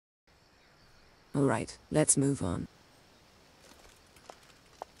Alright, let's move on.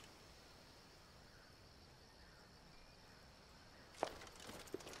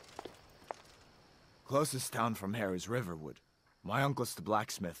 Closest town from here is Riverwood. My uncle's the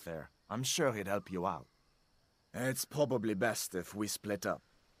blacksmith there. I'm sure he'd help you out. It's probably best if we split up.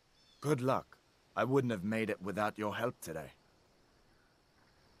 Good luck. I wouldn't have made it without your help today.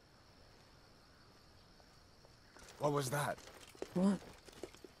 What was that? What?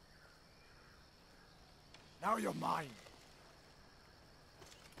 Now you're mine.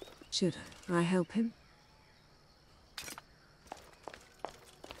 Should I help him?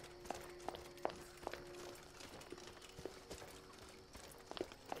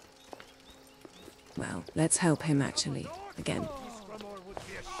 Well, let's help him actually. Again. Would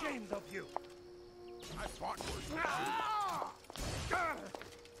be ashamed of you. I fought for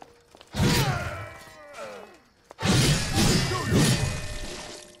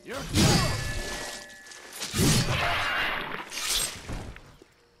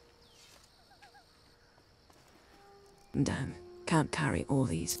Damn, can't carry all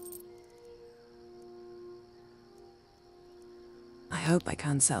these. I hope I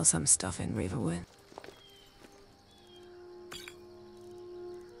can sell some stuff in Riverwood.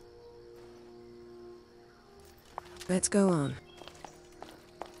 Let's go on.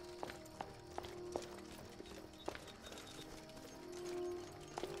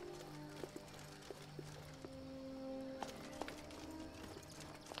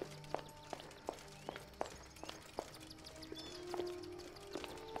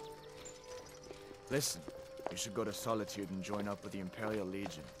 Listen, you should go to Solitude and join up with the Imperial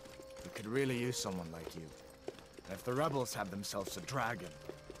Legion. We could really use someone like you. And if the rebels have themselves a dragon,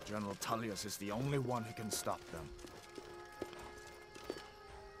 General Tullius is the only one who can stop them.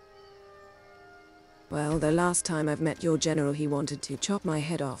 Well, the last time I've met your general, he wanted to chop my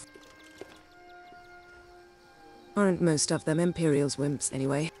head off. Aren't most of them Imperials wimps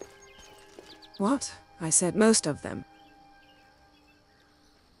anyway? What? I said most of them.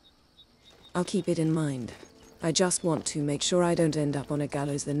 I'll keep it in mind. I just want to make sure I don't end up on a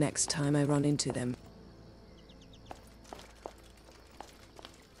gallows the next time I run into them.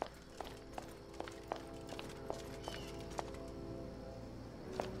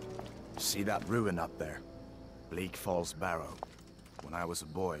 See that ruin up there? Bleak Falls Barrow. When I was a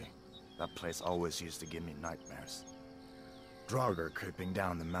boy, that place always used to give me nightmares. Draugr creeping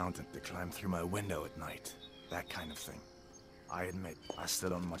down the mountain to climb through my window at night. That kind of thing. I admit, I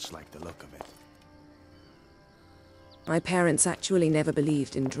still don't much like the look of it. My parents actually never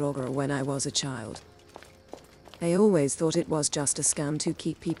believed in Draugr when I was a child. They always thought it was just a scam to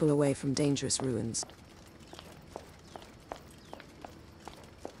keep people away from dangerous ruins.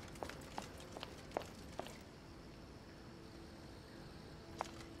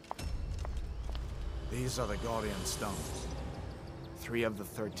 These are the Guardian Stones. 3 of the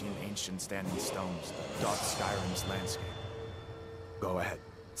 13 ancient standing stones that dot Skyrim's landscape. Go ahead,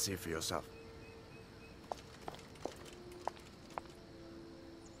 see for yourself.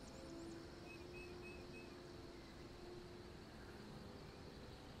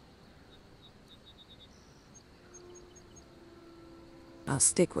 I'll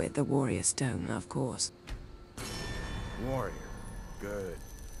stick with the Warrior Stone, of course. Warrior. Good.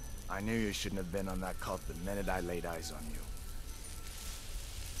 I knew you shouldn't have been on that cult the minute I laid eyes on you.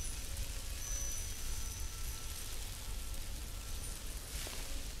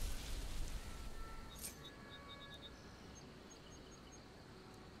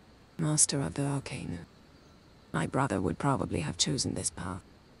 Master of the Arcane. My brother would probably have chosen this path.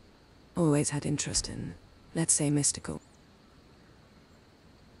 Always had interest in, let's say, mystical.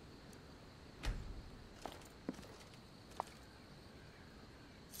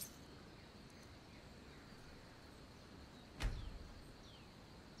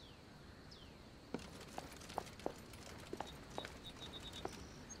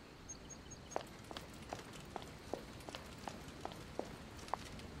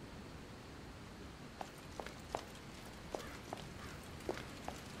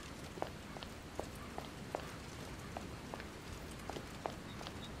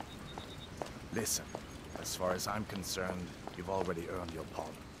 Listen, as far as I'm concerned, you've already earned your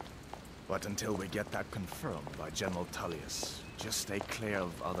pardon. But until we get that confirmed by General Tullius, just stay clear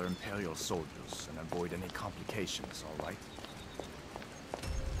of other Imperial soldiers and avoid any complications, all right?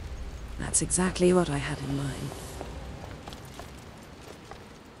 That's exactly what I had in mind.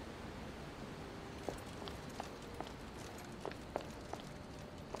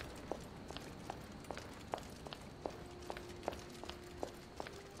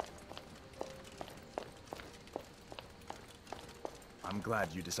 I'm glad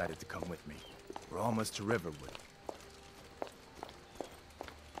you decided to come with me. We're almost to Riverwood.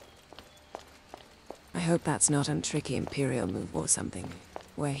 I hope that's not a tricky imperial move or something,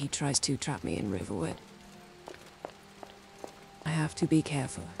 where he tries to trap me in Riverwood. I have to be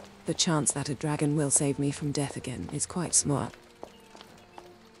careful. The chance that a dragon will save me from death again is quite small.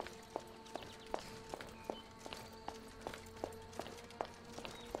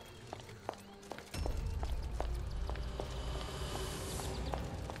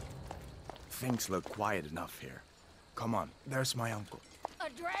 Things look quiet enough here. Come on, there's my uncle. A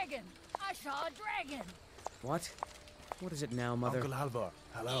dragon! I saw a dragon! What? What is it now, Mother? Uncle Hadvar,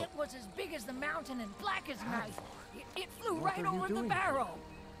 hello. It was as big as the mountain and black as night. It flew What right are you over the doing barrow.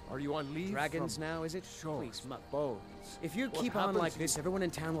 Are you on leave? Dragons from... now, is it? Sure. Please, Mother. Bones. If you What keep on happened like to this, everyone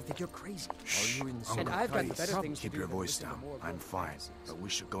in town will think you're crazy. Are you insane? And I've got better things to Keep do your than voice listen to down. more I'm broken fine, voices. but we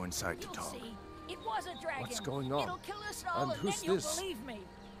should go inside to You'll talk. see. It was a dragon. What's going on? It'll kill us all, And and who's then you'll this? believe me.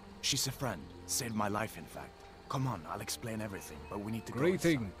 She's a friend. Saved my life, in fact. Come on, I'll explain everything, but we need to go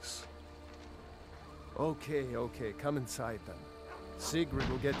Greetings. Okay, come inside then. Sigrid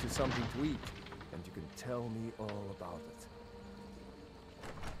will get you something to eat, and you can tell me all about it.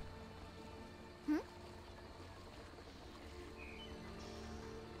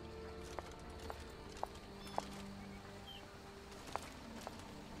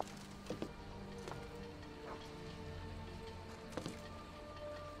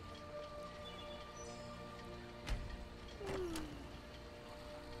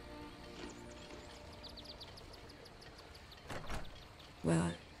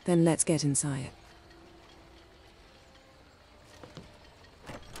 Well, then let's get inside.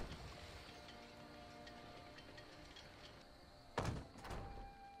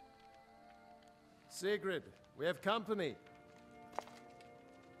 Sigrid, we have company.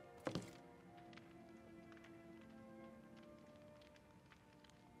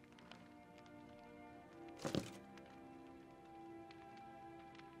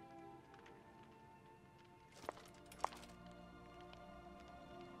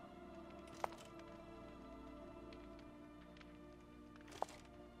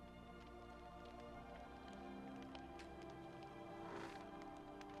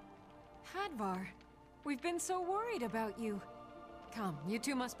 Hadvar, we've been so worried about you. Come, you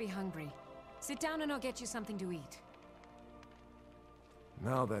two must be hungry. Sit down and I'll get you something to eat.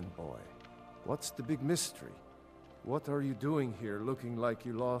 Now then, boy, what's the big mystery? What are you doing here looking like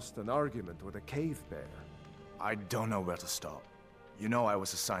you lost an argument with a cave bear? I don't know where to start. You know I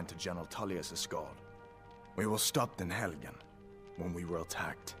was assigned to General Tullius as guard. We were stopped in Helgen when we were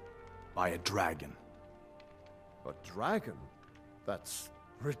attacked by a dragon. A dragon? That's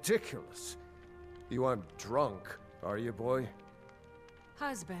ridiculous. You aren't drunk, are you, boy?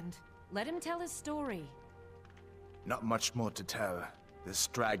 Husband, let him tell his story. Not much more to tell. This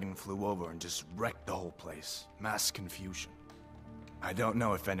dragon flew over and just wrecked the whole place. Mass confusion. I don't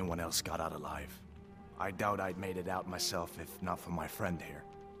know if anyone else got out alive. I doubt I'd made it out myself if not for my friend here.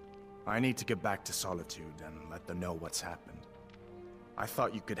 I need to get back to Solitude and let them know what's happened. I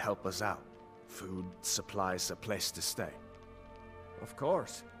thought you could help us out. Food, supplies, a place to stay. Of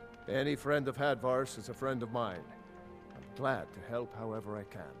course. Any friend of Hadvar's is a friend of mine. I'm glad to help however I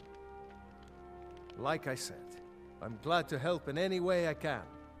can. Like I said, I'm glad to help in any way I can.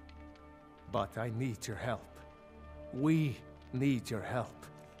 But I need your help. We need your help.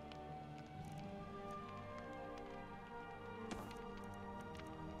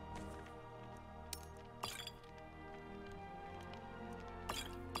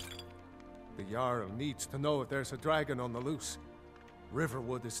 The Jarl needs to know if there's a dragon on the loose.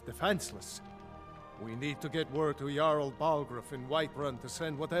 Riverwood is defenseless. We need to get word to Jarl Balgruuf in Whiterun to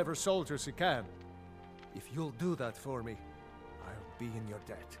send whatever soldiers he can. If you'll do that for me, I'll be in your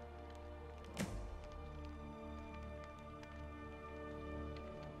debt.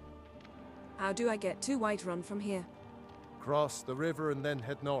 How do I get to Whiterun from here? Cross the river and then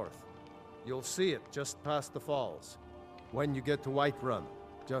head north. You'll see it just past the falls. When you get to Whiterun,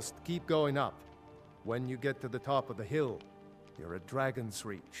 just keep going up. When you get to the top of the hill, you're at Dragon's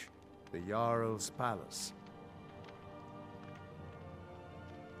Reach, the Jarl's palace.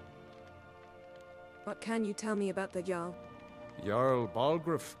 What can you tell me about the Jarl? Jarl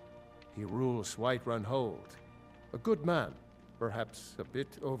Balgruuf. He rules Whiterun Hold. A good man, perhaps a bit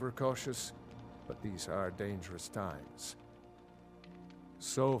overcautious, but these are dangerous times.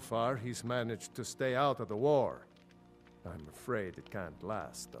 So far, he's managed to stay out of the war. I'm afraid it can't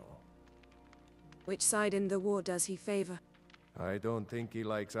last, though. Which side in the war does he favor? I don't think he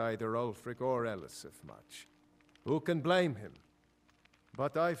likes either Ulfric or Elisif much. Who can blame him?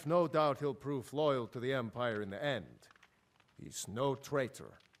 But I've no doubt he'll prove loyal to the Empire in the end. He's no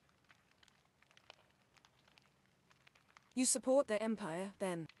traitor. You support the Empire,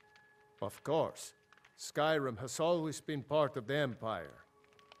 then? Of course. Skyrim has always been part of the Empire.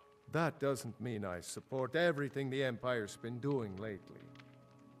 That doesn't mean I support everything the Empire's been doing lately.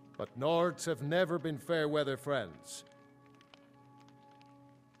 But Nords have never been fair-weather friends.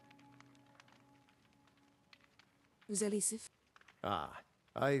 Uzelisif? Ah,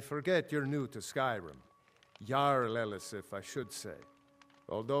 I forget you're new to Skyrim. Jarl Elisif, I should say.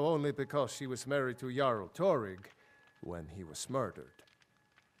 Although only because she was married to Jarl Torrig when he was murdered.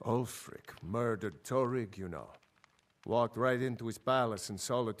 Ulfric murdered Torrig, you know. Walked right into his palace in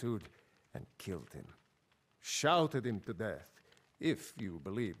Solitude and killed him. Shouted him to death, if you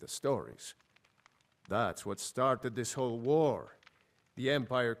believe the stories. That's what started this whole war. The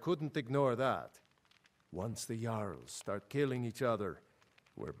Empire couldn't ignore that. Once the Jarls start killing each other,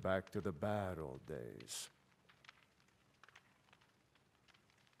 we're back to the bad old days.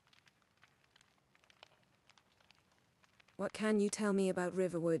 What can you tell me about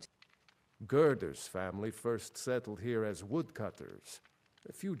Riverwood? Gerder's family first settled here as woodcutters,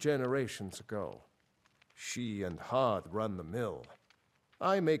 a few generations ago. She and Had run the mill.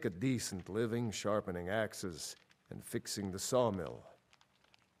 I make a decent living sharpening axes and fixing the sawmill.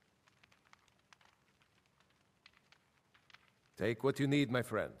 Take what you need, my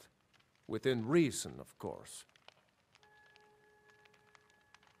friend. Within reason, of course.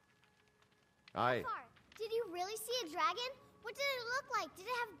 Hadvar, did you really see a dragon? What did it look like? Did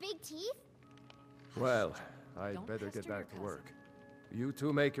it have big teeth? Well, I'd Don't better pester get back your to work. You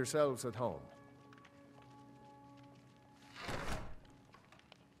two make yourselves at home.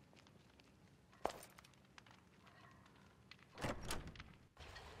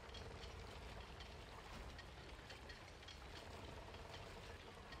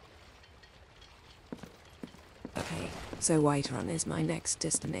 Okay, so Whiterun is my next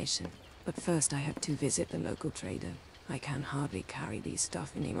destination. But first I have to visit the local trader. I can hardly carry these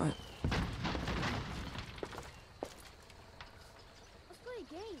stuff anymore. Let's play a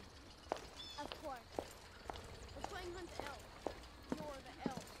game. Of course. We're playing Hunt the Elf. You're the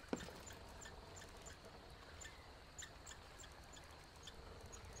elf.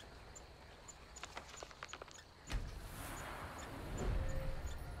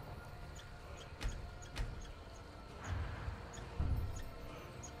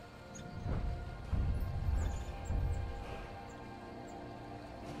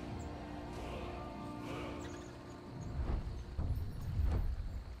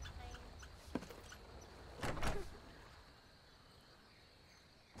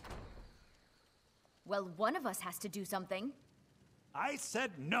 Well, one of us has to do something. I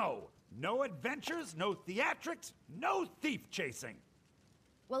said no. No adventures, no theatrics, no thief chasing.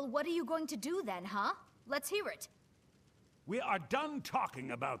 Well, what are you going to do then, huh? Let's hear it. We are done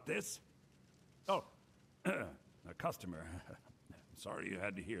talking about this. Oh, a customer. Sorry you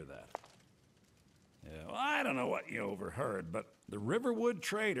had to hear that. Yeah, well, I don't know what you overheard, but the Riverwood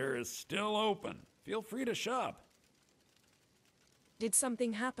Trader is still open. Feel free to shop. Did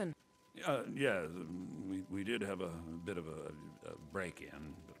something happen? Yeah, we did have a bit of a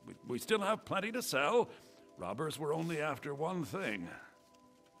break-in, but we still have plenty to sell. Robbers were only after one thing.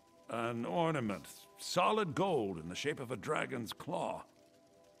 An ornament, solid gold in the shape of a dragon's claw.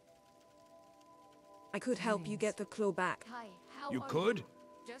 I could help you get the claw back. Hi, how You are could?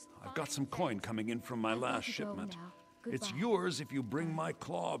 Just I've got fine, some coin thanks. coming in from my last to go shipment. now. It's Goodbye. yours if you bring my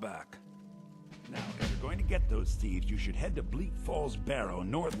claw back. Now, if you're going to get those thieves, you should head to Bleak Falls Barrow,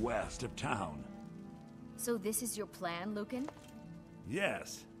 northwest of town. So this is your plan, Lucan?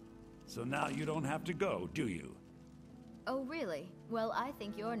 Yes. So now you don't have to go, do you? Oh, really? Well, I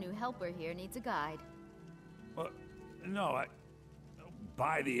think your new helper here needs a guide. No,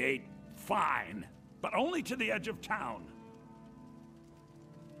 by the 8, fine. But only to the edge of town.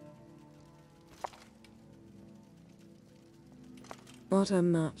 What a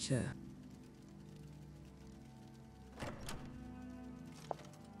matcher.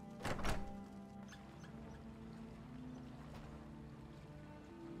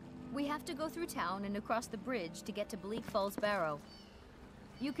 We have to go through town and across the bridge to get to Bleak Falls Barrow.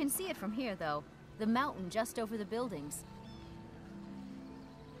 You can see it from here, though. The mountain just over the buildings.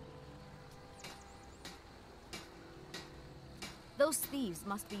 Those thieves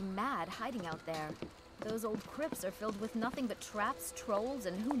must be mad hiding out there. Those old crypts are filled with nothing but traps, trolls,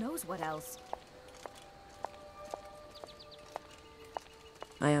 and who knows what else.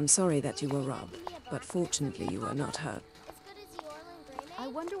 I am sorry that you were robbed, but fortunately you were not hurt. As good as the Orland Grey I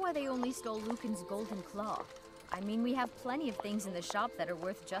wonder why they only stole Lucan's golden claw. I mean, we have plenty of things in the shop that are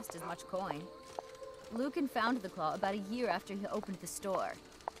worth just as much coin. Lucan found the claw about a year after he opened the store.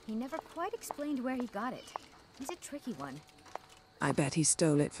 He never quite explained where he got it. He's a tricky one. I bet he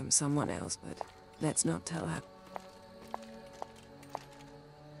stole it from someone else, but let's not tell her.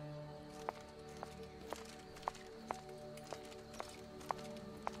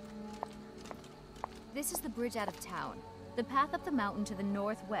 This is the bridge out of town. The path up the mountain to the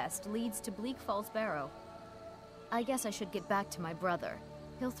northwest leads to Bleak Falls Barrow. I guess I should get back to my brother.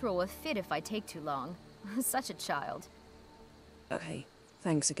 He'll throw a fit if I take too long. Such a child. Okay,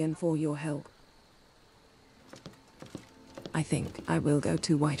 thanks again for your help. I think I will go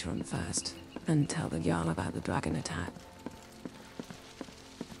to Whiterun first, and tell the Jarl about the dragon attack.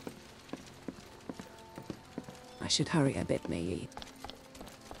 I should hurry a bit, maybe.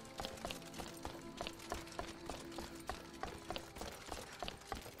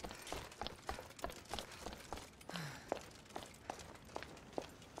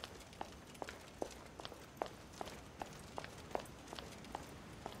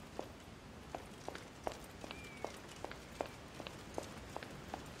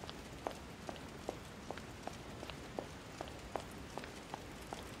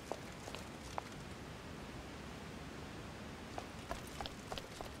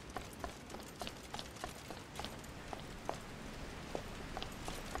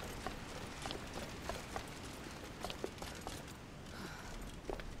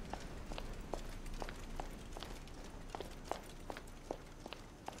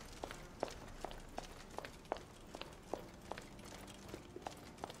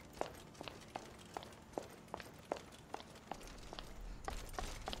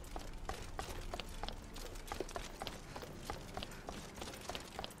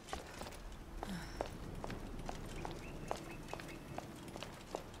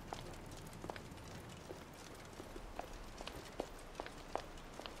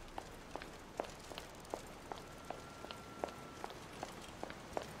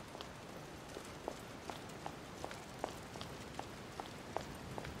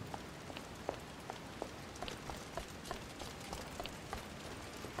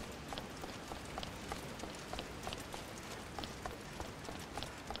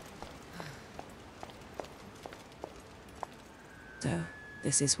 So,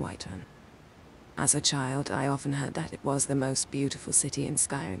 this is Whiterun. As a child, I often heard that it was the most beautiful city in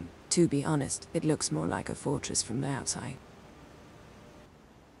Skyrim. To be honest, it looks more like a fortress from the outside.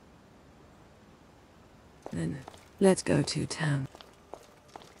 Then, let's go to town.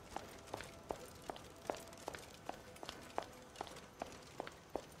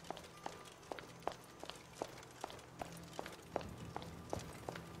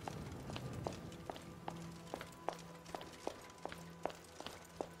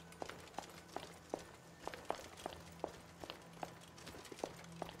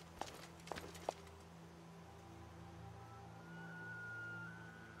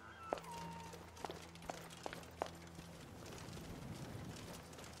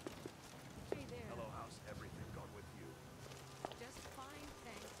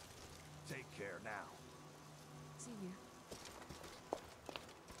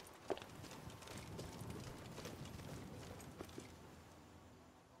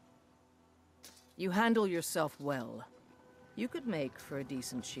 You handle yourself well. You could make for a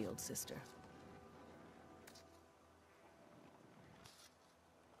decent shield sister.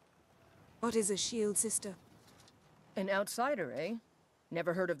 What is a shield sister? An outsider, eh?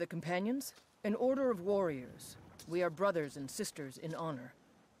 Never heard of the Companions? An order of warriors. We are brothers and sisters in honor.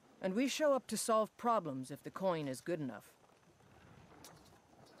 And we show up to solve problems if the coin is good enough.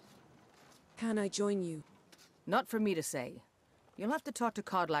 Can I join you? Not for me to say. You'll have to talk to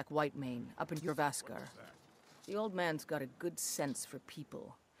Codlac Whitemane up in Jorvaskar. The old man's got a good sense for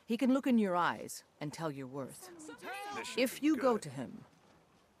people. He can look in your eyes and tell your worth. If you go to him,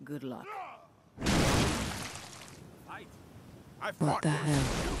 good luck. What the hell?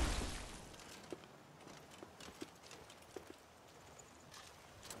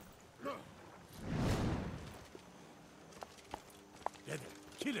 Get him!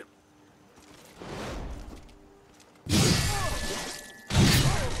 Kill him!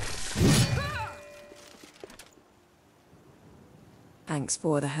 Thanks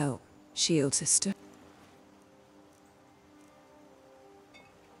for the help, shield sister.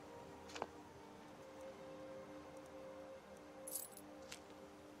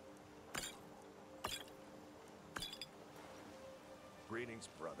 Greetings,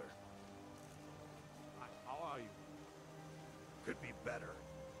 brother. How are you? Could be better.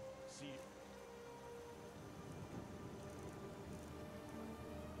 See you.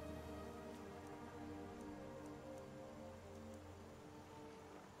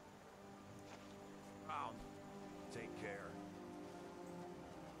 Take care.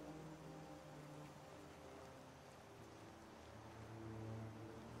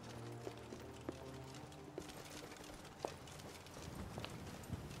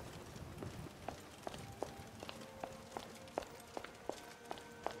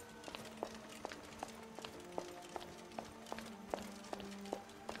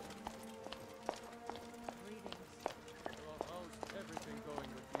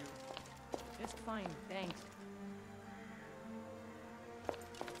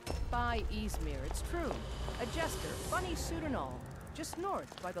 nigh Easmere, it's true. A jester, funny suit and all. Just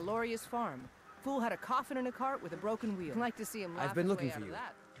north, by the Lorius farm. Fool had a coffin in a cart with a broken wheel. I'd like to see him laugh I've been his looking way for out of you.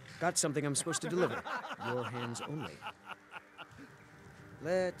 that. Got something I'm supposed to deliver. Your hands only.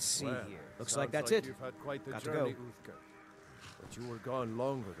 Let's see Well, here. Looks like sounds that's it. You've had quite the Got to journey, go. Uthgar. But you were gone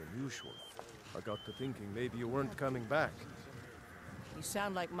longer than usual. I got to thinking maybe you weren't coming back. You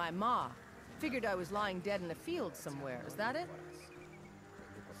sound like my ma. Figured I was lying dead in a field somewhere. Is that it?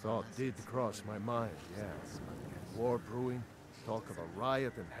 Thought did cross my mind, yes. War brewing, talk of a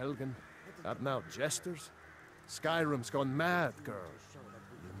riot in Helgen. That now jesters? Skyrim's gone mad, girl.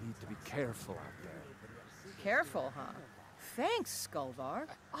 You need to be careful out there. Careful, huh? Thanks, Skulvar.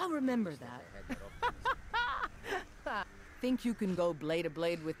 I'll remember that. Think you can go blade to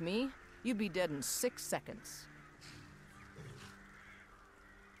blade with me? You'd be dead in 6 seconds.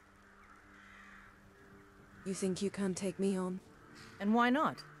 You think you can take me on? And why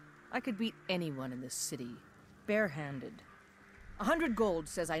not? I could beat anyone in this city, barehanded. 100 gold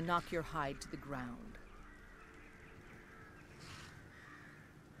says I knock your hide to the ground.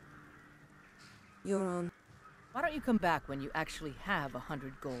 You're on. Why don't you come back when you actually have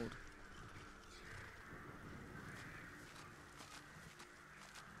 100 gold?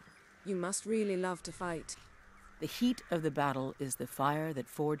 You must really love to fight. The heat of the battle is the fire that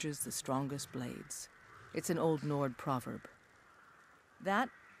forges the strongest blades. It's an old Nord proverb. That,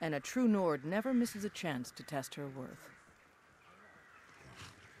 and a true Nord never misses a chance to test her worth.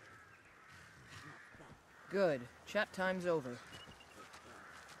 Good. Chat time's over.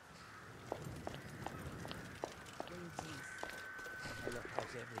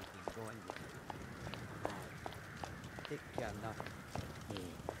 How's everything going with you? Take care now.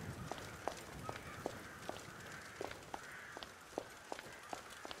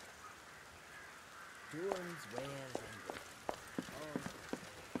 Doings well ended.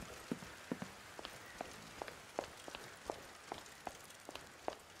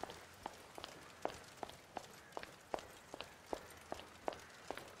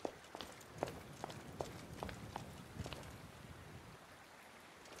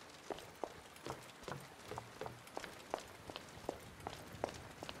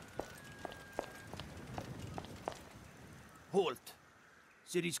 Halt!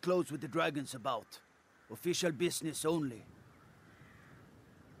 City's closed with the dragons about. Official business only.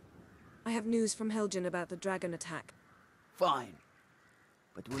 I have news from Helgen about the dragon attack. Fine.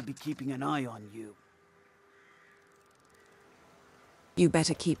 But we'll be keeping an eye on you. You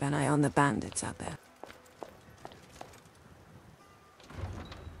better keep an eye on the bandits out there.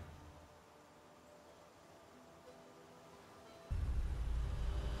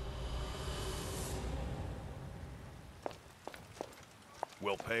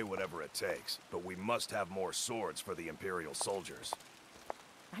 We'll pay whatever it takes, but we must have more swords for the imperial soldiers.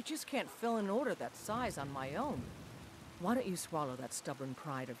 I just can't fill an order that size on my own. Why don't you swallow that stubborn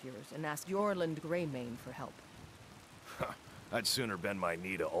pride of yours and ask Yorland Greymane for help? I'd sooner bend my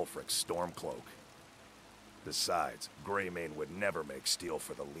knee to Ulfric Stormcloak. Besides, Greymane would never make steel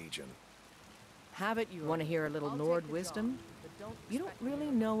for the Legion. Have it you want to hear a little Nord wisdom? You don't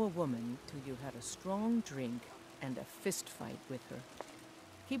really know a woman till you've had a strong drink and a fist fight with her.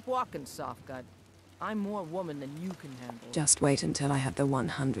 Keep walking, Softgut. I'm more woman than you can handle. Just wait until I have the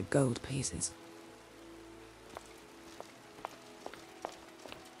 100 gold pieces.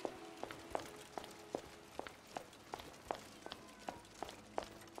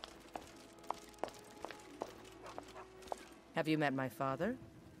 Have you met my father?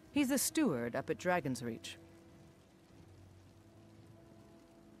 He's the steward up at Dragon's Reach.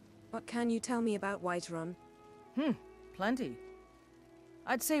 What can you tell me about Whiterun? Plenty.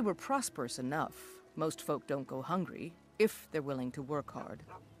 I'd say we're prosperous enough. Most folk don't go hungry, if they're willing to work hard.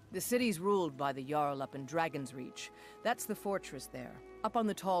 The city's ruled by the Jarl up in Dragon's Reach. That's the fortress there, up on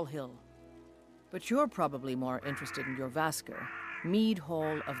the tall hill. But you're probably more interested in Jorvaskr, Mead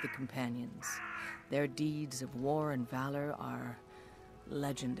Hall of the Companions. Their deeds of war and valor are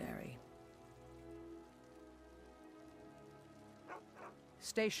legendary.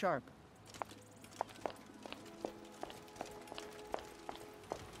 Stay sharp.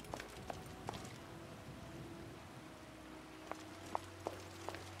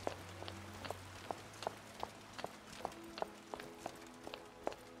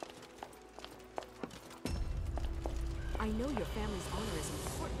 I know your family's honor is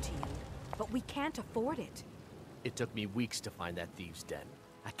important to you, but we can't afford it. It took me weeks to find that thieves' den.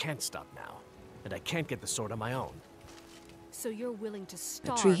 I can't stop now, and I can't get the sword on my own. So you're willing to The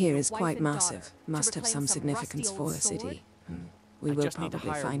starve tree here your is wife quite and massive. daughter Must to have reclaim some significance rusty for old the sword? city. We I will just need to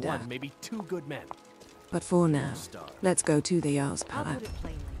probably hire find one, out. maybe 2 good men. But for now, let's go to the Jarl's I'll palace. put it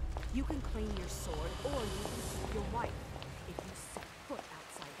plainly. You can claim your sword, or you can keep your wife. If you set foot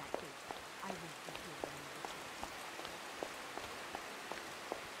outside that gate, I won't be here when you return.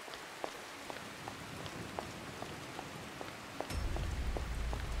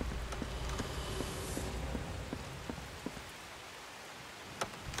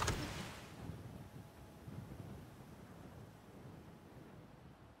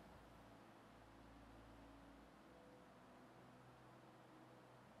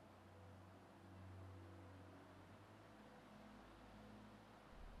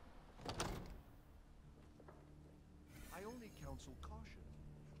 I only counsel caution.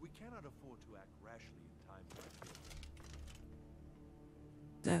 We cannot afford to act rashly in times like this.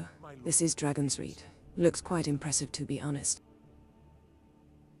 So, this is Dragon's Reed. Looks quite impressive, to be honest.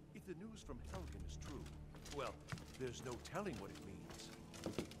 If the news from Helgen is true, well, there's no telling what it means.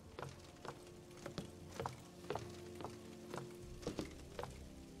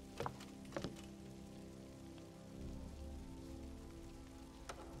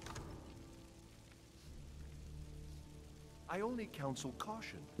 I only counsel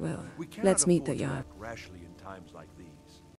caution. Well, We cannot let's meet the afford to Jarl. act rashly in times like these.